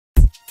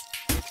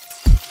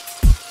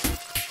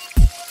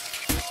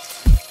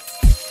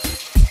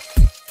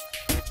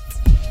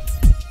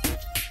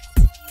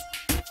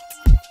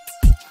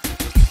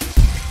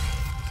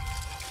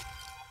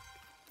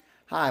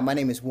Hi, my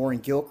name is Warren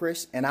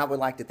Gilchrist, and I would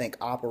like to thank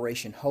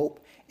Operation Hope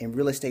and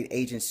real estate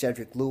agent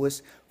Cedric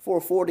Lewis for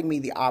affording me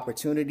the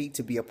opportunity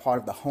to be a part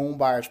of the home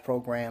buyers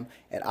program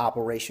at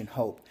Operation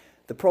Hope.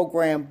 The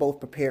program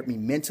both prepared me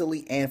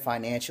mentally and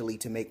financially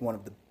to make one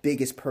of the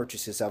biggest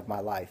purchases of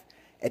my life.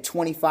 At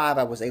 25,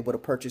 I was able to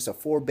purchase a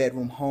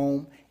 4-bedroom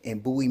home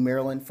in Bowie,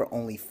 Maryland for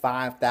only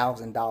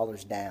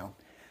 $5,000 down.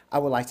 I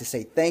would like to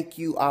say thank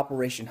you,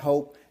 Operation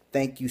Hope.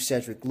 Thank you,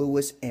 Cedric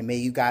Lewis, and may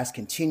you guys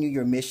continue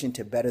your mission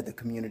to better the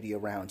community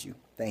around you.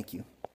 Thank you.